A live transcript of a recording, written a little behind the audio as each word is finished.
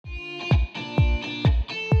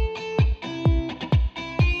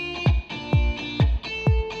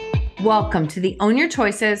Welcome to the Own Your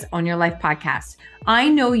Choices, Own Your Life podcast. I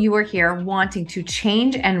know you are here wanting to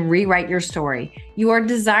change and rewrite your story. You are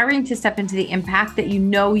desiring to step into the impact that you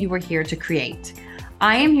know you are here to create.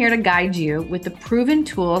 I am here to guide you with the proven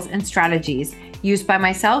tools and strategies used by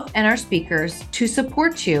myself and our speakers to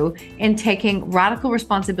support you in taking radical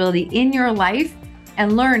responsibility in your life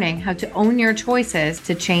and learning how to own your choices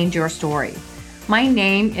to change your story. My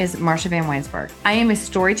name is Marsha Van Weinsberg. I am a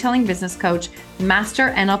storytelling business coach, master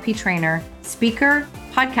NLP trainer, speaker,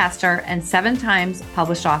 podcaster, and 7 times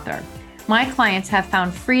published author. My clients have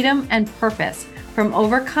found freedom and purpose from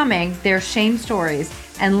overcoming their shame stories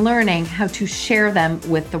and learning how to share them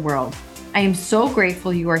with the world. I am so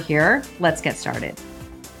grateful you are here. Let's get started.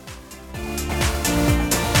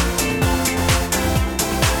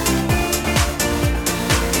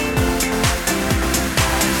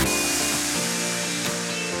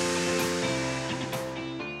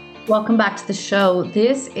 Welcome back to the show.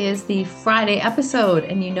 This is the Friday episode.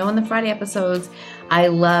 And you know, in the Friday episodes, I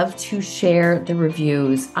love to share the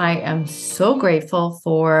reviews. I am so grateful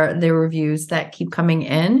for the reviews that keep coming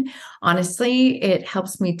in. Honestly, it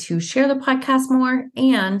helps me to share the podcast more.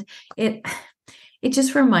 And it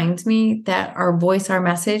just reminds me that our voice, our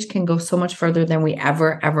message can go so much further than we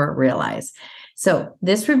ever realize. So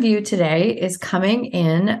this review today is coming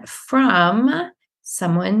in from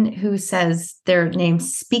someone who says their name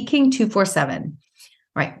Speaking 247.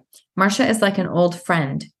 Right. Marsha is like an old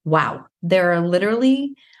friend. Wow. There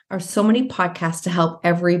are so many podcasts to help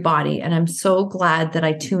everybody. And I'm so glad that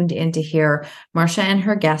I tuned in to hear Marsha and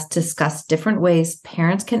her guests discuss different ways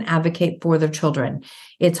parents can advocate for their children.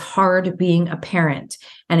 It's hard being a parent,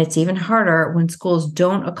 and it's even harder when schools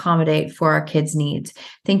don't accommodate for our kids' needs.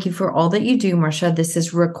 Thank you for all that you do, Marsha. This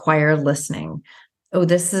is required listening. Oh,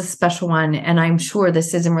 this is a special one. And I'm sure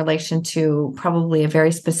this is in relation to probably a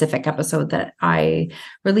very specific episode that I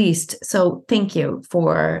released. So thank you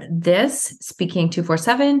for this, Speaking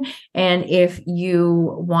 247. And if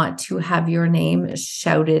you want to have your name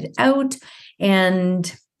shouted out and,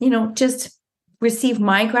 just receive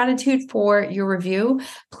my gratitude for your review,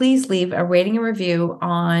 please leave a rating and review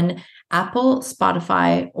on Apple,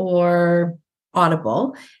 Spotify, or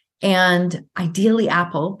Audible. And ideally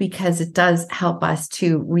Apple, because it does help us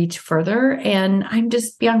to reach further. And I'm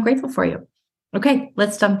just beyond grateful for you. Okay,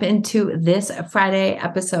 let's jump into this Friday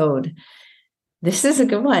episode. This is a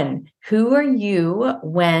good one. Who are you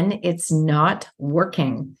when it's not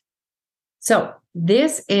working? So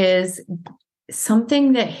this is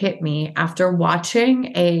something that hit me after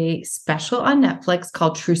watching a special on Netflix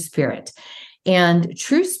called True Spirit. And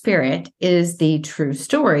True Spirit is the true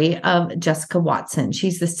story of Jessica Watson.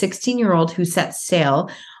 She's the 16-year-old who set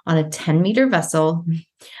sail on a 10-meter vessel,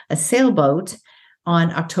 a sailboat,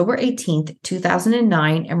 on October 18th,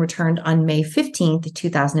 2009, and returned on May 15th,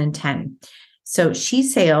 2010. So she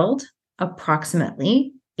sailed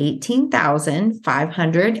approximately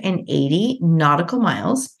 18,580 nautical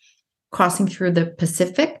miles, crossing through the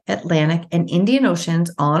Pacific, Atlantic, and Indian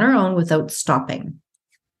Oceans all on her own without stopping.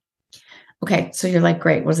 Okay, so you're like,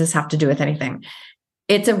 great, what does this have to do with anything?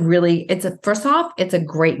 First off, it's a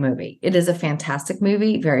great movie. It is a fantastic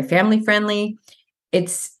movie, very family friendly.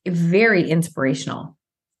 It's very inspirational.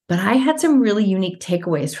 But I had some really unique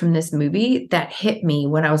takeaways from this movie that hit me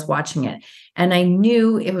when I was watching it. And I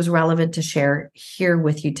knew it was relevant to share here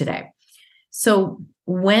with you today. So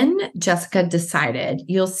when Jessica decided,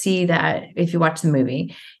 you'll see that if you watch the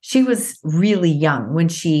movie, she was really young when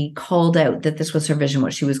she called out that this was her vision,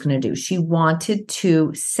 what she was going to do. She wanted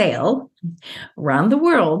to sail around the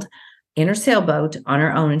world in her sailboat on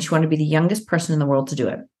her own, and she wanted to be the youngest person in the world to do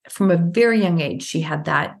it. From a very young age, she had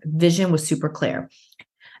that vision, was super clear.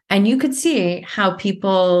 And you could see how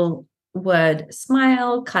people would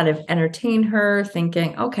smile, kind of entertain her,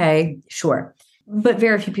 thinking, okay, sure. But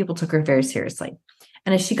very few people took her very seriously.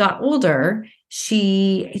 And as she got older,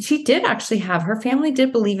 she did actually her family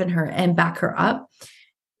did believe in her and back her up.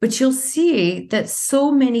 But you'll see that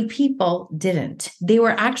so many people didn't. They were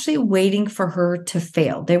actually waiting for her to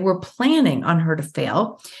fail. They were planning on her to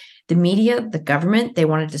fail. The media, the government, they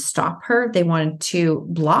wanted to stop her. They wanted to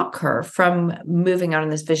block her from moving on in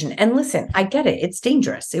this vision. And listen, I get it. It's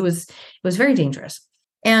dangerous. It was very dangerous.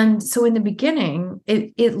 And so in the beginning,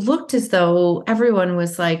 it looked as though everyone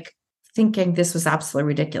was like thinking this was absolutely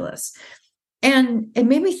ridiculous. And it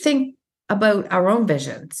made me think about our own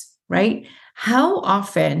visions, right? How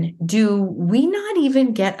often do we not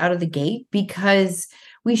even get out of the gate because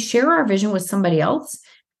we share our vision with somebody else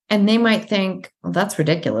and they might think, well, that's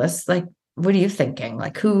ridiculous. Like, what are you thinking?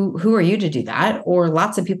 Like, who are you to do that? Or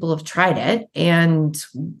lots of people have tried it. And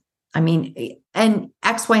I mean, and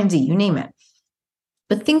X, Y, and Z, you name it.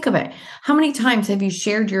 But think of it. How many times have you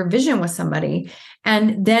shared your vision with somebody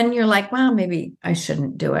and then you're like, well, maybe I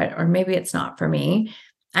shouldn't do it, or maybe it's not for me?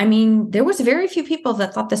 I mean, there was very few people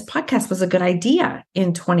that thought this podcast was a good idea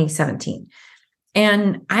in 2017.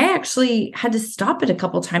 And I actually had to stop it a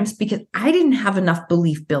couple of times because I didn't have enough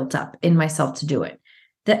belief built up in myself to do it.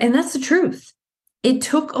 And that's the truth. It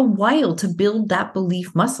took a while to build that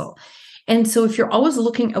belief muscle. And so if you're always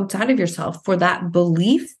looking outside of yourself for that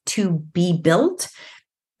belief to be built,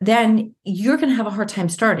 then you're going to have a hard time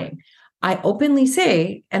starting. I openly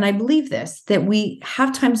say, and I believe this, that we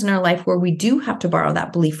have times in our life where we do have to borrow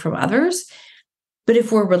that belief from others. But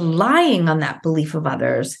if we're relying on that belief of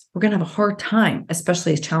others, we're going to have a hard time,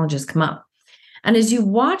 especially as challenges come up. And as you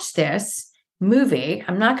watch this movie,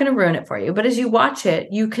 I'm not going to ruin it for you, but as you watch it,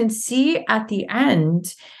 you can see at the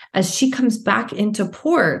end, as she comes back into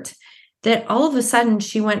port, that all of a sudden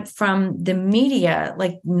she went from the media,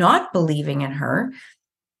 like not believing in her,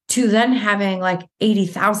 to then having like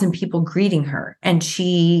 80,000 people greeting her. And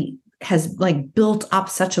she has like built up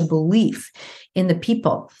such a belief in the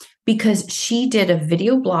people because she did a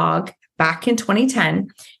video blog back in 2010.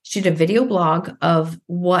 She did a video blog of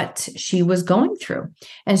what she was going through.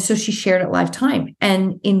 And so she shared it live time.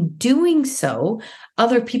 And in doing so,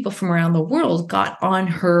 other people from around the world got on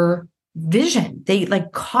her vision. They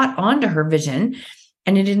like caught on to her vision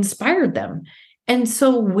and it inspired them. And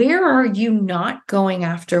so where are you not going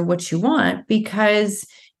after what you want because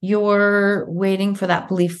you're waiting for that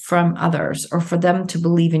belief from others or for them to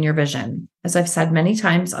believe in your vision? As I've said many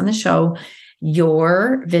times on the show,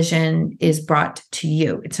 your vision is brought to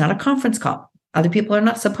you. It's not a conference call. Other people are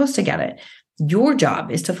not supposed to get it. Your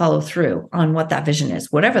job is to follow through on what that vision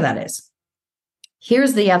is, whatever that is.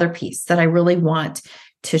 Here's the other piece that I really want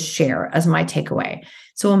to share as my takeaway.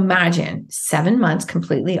 So imagine 7 months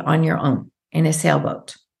completely on your own in a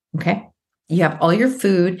sailboat. Okay. You have all your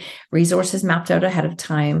food, resources mapped out ahead of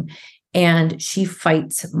time, and she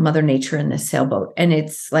fights Mother Nature in this sailboat. And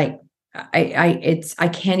it's like, I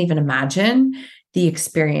can't even imagine the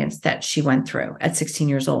experience that she went through at 16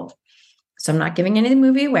 years old. So I'm not giving any of the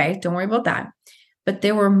movie away. Don't worry about that. But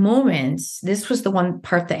there were moments, this was the one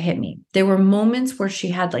part that hit me. There were moments where she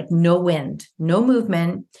had like no wind, no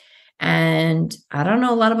movement. And I don't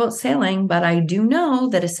know a lot about sailing, but I do know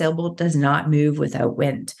that a sailboat does not move without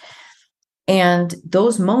wind. And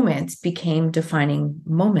those moments became defining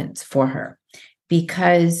moments for her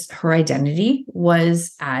because her identity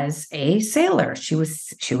was as a sailor. She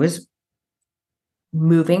was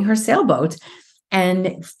moving her sailboat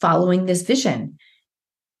and following this vision.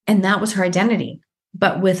 And that was her identity.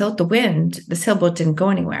 But without the wind, the sailboat didn't go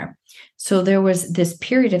anywhere. So there was this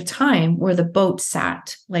period of time where the boat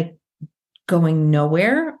sat like going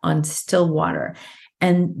nowhere on still water.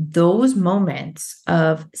 And those moments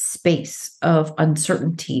of space, of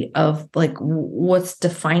uncertainty, of like what's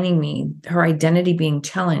defining me, her identity being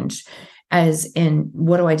challenged, as in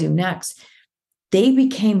what do I do next? They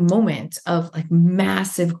became moments of like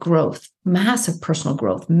massive growth, massive personal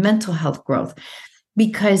growth, mental health growth,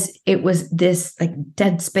 because it was this like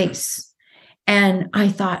dead space. And I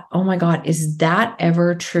thought, oh my God, is that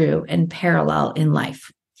ever true and parallel in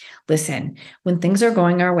life? Listen, when things are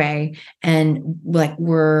going our way and like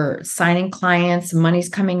we're signing clients, money's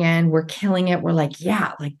coming in, we're killing it. We're like,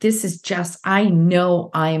 yeah, like this is just, I know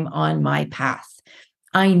I'm on my path.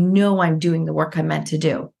 I know I'm doing the work I'm meant to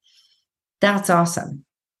do. That's awesome.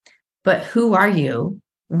 But who are you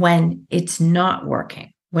when it's not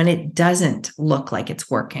working? When it doesn't look like it's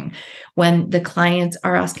working, when the clients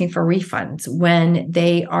are asking for refunds, when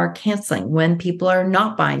they are canceling, when people are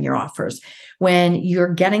not buying your offers, when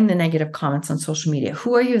you're getting the negative comments on social media,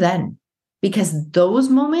 who are you then? Because those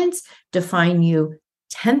moments define you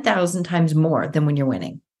 10,000 times more than when you're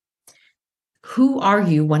winning. Who are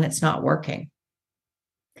you when it's not working?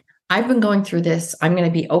 I've been going through this. I'm going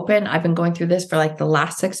to be open. I've been going through this for like the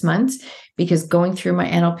last 6 months because going through my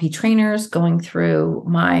NLP trainers, going through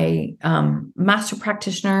my master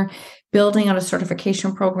practitioner, building on a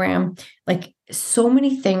certification program, like so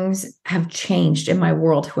many things have changed in my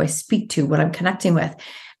world, who I speak to, what I'm connecting with.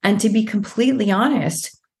 And to be completely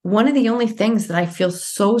honest, one of the only things that I feel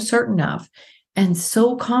so certain of and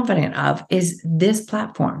so confident of is this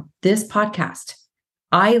platform, this podcast.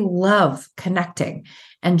 I love connecting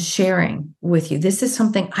and sharing with you. This is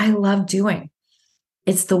something I love doing.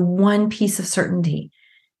 It's the one piece of certainty,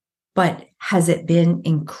 but has it been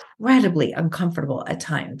incredibly uncomfortable at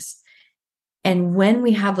times? And when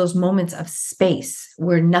we have those moments of space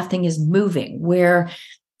where nothing is moving, where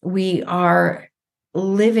we are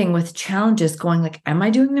living with challenges going like, am I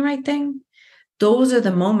doing the right thing? those are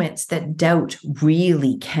the moments that doubt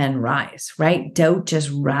really can rise, right? Doubt just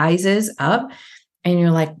rises up and you're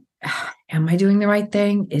like, am I doing the right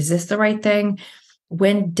thing? Is this the right thing?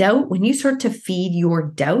 When you start to feed your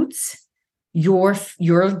doubts,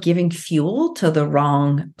 you're giving fuel to the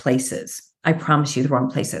wrong places. I promise you, the wrong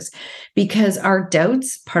places, because our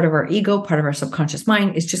doubts, part of our ego, part of our subconscious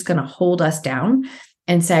mind, is just going to hold us down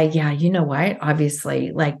and say, yeah, you know what?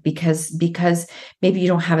 Obviously, like, because maybe you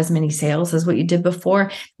don't have as many sales as what you did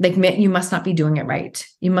before, like you must not be doing it right.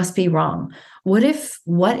 You must be wrong. What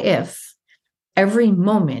if every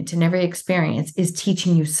moment and every experience is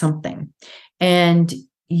teaching you something, and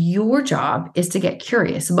your job is to get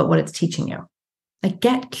curious about what it's teaching you? Like,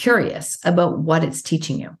 get curious about what it's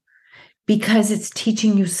teaching you, because it's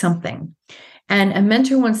teaching you something. And a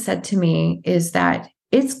mentor once said to me is that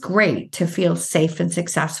it's great to feel safe and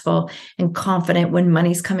successful and confident when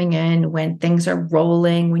money's coming in, when things are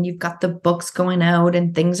rolling, when you've got the books going out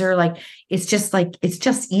and things are it's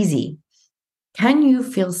just easy. Can you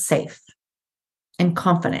feel safe and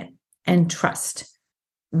confident and trust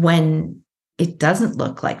when it doesn't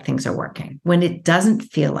look like things are working, when it doesn't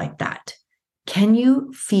feel like that? Can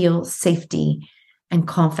you feel safety and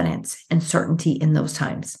confidence and certainty in those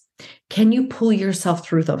times? Can you pull yourself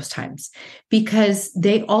through those times? Because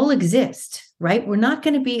they all exist, right? We're not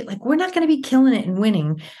going to be killing it and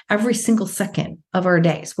winning every single second of our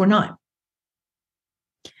days. We're not.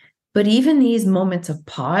 But even these moments of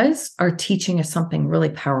pause are teaching us something really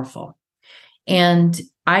powerful. And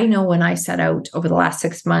I know when I set out over the last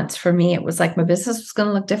 6 months, for me, it was like my business was going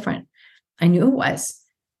to look different. I knew it was.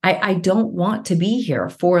 I don't want to be here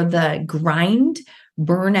for the grind,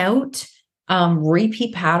 burnout,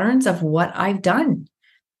 repeat patterns of what I've done.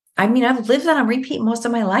 I mean, I've lived on a repeat most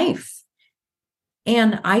of my life.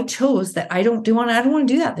 And I chose that I don't want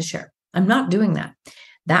to do that this year. I'm not doing that.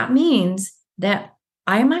 That means that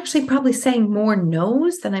I'm actually probably saying more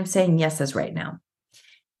no's than I'm saying yeses right now.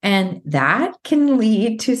 And that can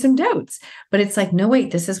lead to some doubts. But it's like, no, wait,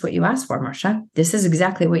 this is what you asked for, Marsha. This is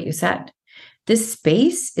exactly what you said. This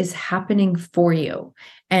space is happening for you.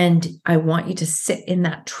 And I want you to sit in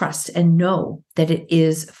that trust and know that it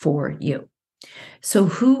is for you. So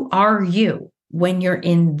who are you when you're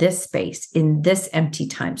in this space, in this empty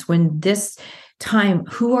times, when this time,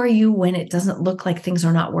 who are you when it doesn't look like things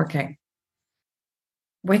are not working?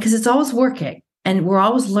 Right? Because it's always working and we're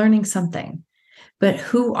always learning something. But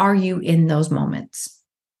who are you in those moments?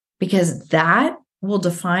 Because that will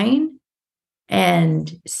define and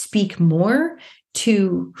speak more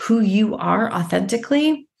to who you are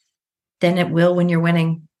authentically than it will when you're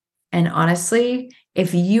winning. And honestly,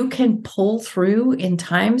 if you can pull through in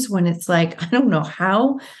times when it's like, I don't know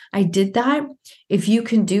how I did that, if you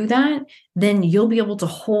can do that, then you'll be able to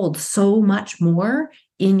hold so much more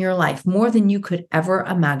in your life, more than you could ever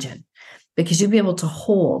imagine, because you'll be able to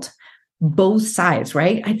hold both sides,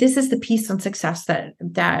 right? This is the piece on success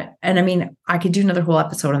that, and I mean, I could do another whole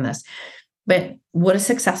episode on this, but what does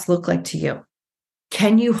success look like to you?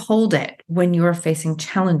 Can you hold it when you're facing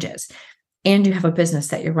challenges and you have a business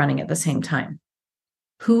that you're running at the same time?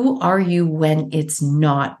 Who are you when it's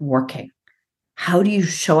not working? How do you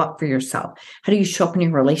show up for yourself? How do you show up in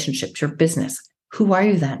your relationships, your business? Who are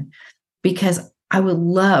you then? Because I would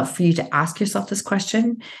love for you to ask yourself this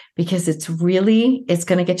question, because it's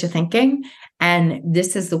going to get you thinking. And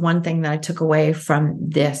this is the one thing that I took away from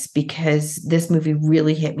this, because this movie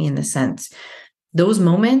really hit me in the sense. Those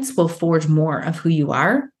moments will forge more of who you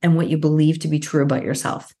are and what you believe to be true about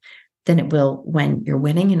yourself than it will when you're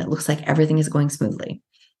winning and it looks like everything is going smoothly.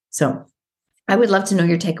 So I would love to know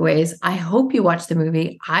your takeaways. I hope you watched the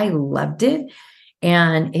movie. I loved it.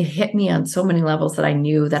 And it hit me on so many levels that I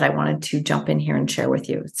knew that I wanted to jump in here and share with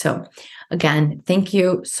you. So again, thank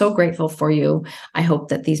you. So grateful for you. I hope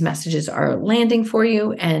that these messages are landing for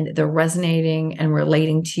you and they're resonating and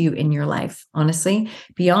relating to you in your life. Honestly,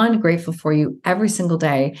 beyond grateful for you every single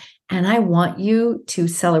day. And I want you to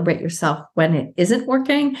celebrate yourself when it isn't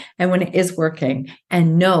working and when it is working,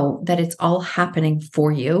 and know that it's all happening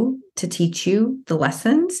for you to teach you the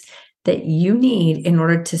lessons that you need in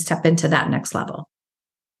order to step into that next level.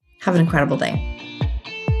 Have an incredible day.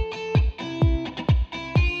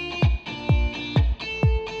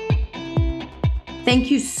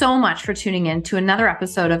 Thank you so much for tuning in to another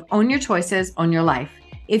episode of Own Your Choices, Own Your Life.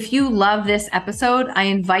 If you love this episode, I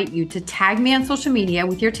invite you to tag me on social media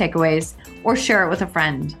with your takeaways or share it with a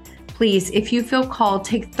friend. Please, if you feel called,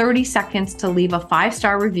 take 30 seconds to leave a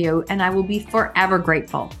 5-star review, and I will be forever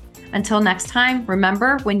grateful. Until next time,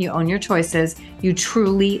 remember, when you own your choices, you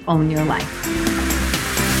truly own your life.